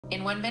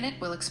In 1 minute,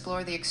 we'll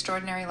explore the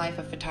extraordinary life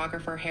of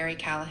photographer Harry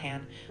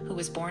Callahan, who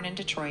was born in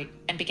Detroit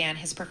and began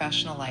his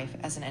professional life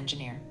as an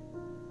engineer.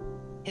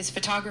 His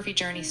photography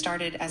journey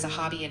started as a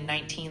hobby in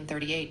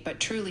 1938, but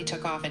truly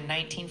took off in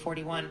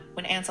 1941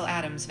 when Ansel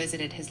Adams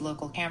visited his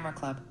local camera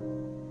club.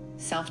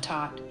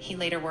 Self-taught, he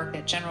later worked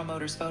at General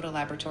Motors Photo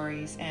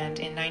Laboratories and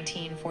in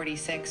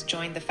 1946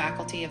 joined the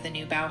faculty of the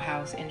new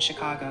Bauhaus in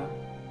Chicago.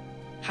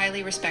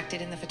 Highly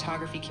respected in the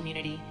photography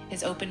community,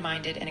 his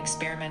open-minded and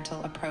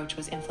experimental approach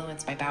was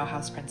influenced by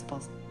Bauhaus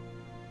principles.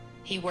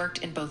 He worked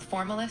in both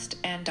formalist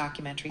and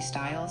documentary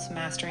styles,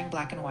 mastering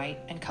black and white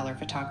and color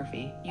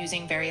photography,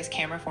 using various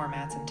camera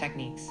formats and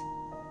techniques.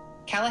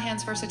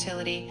 Callahan's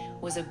versatility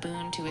was a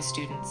boon to his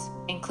students,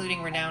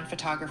 including renowned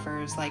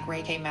photographers like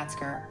Ray K.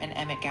 Metzger and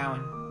Emmett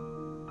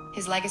Gowan.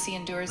 His legacy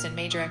endures in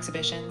major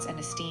exhibitions and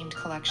esteemed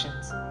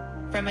collections.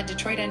 From a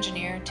Detroit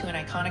engineer to an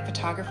iconic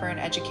photographer and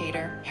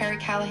educator, Harry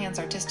Callahan's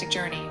artistic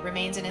journey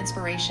remains an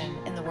inspiration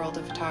in the world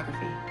of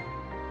photography.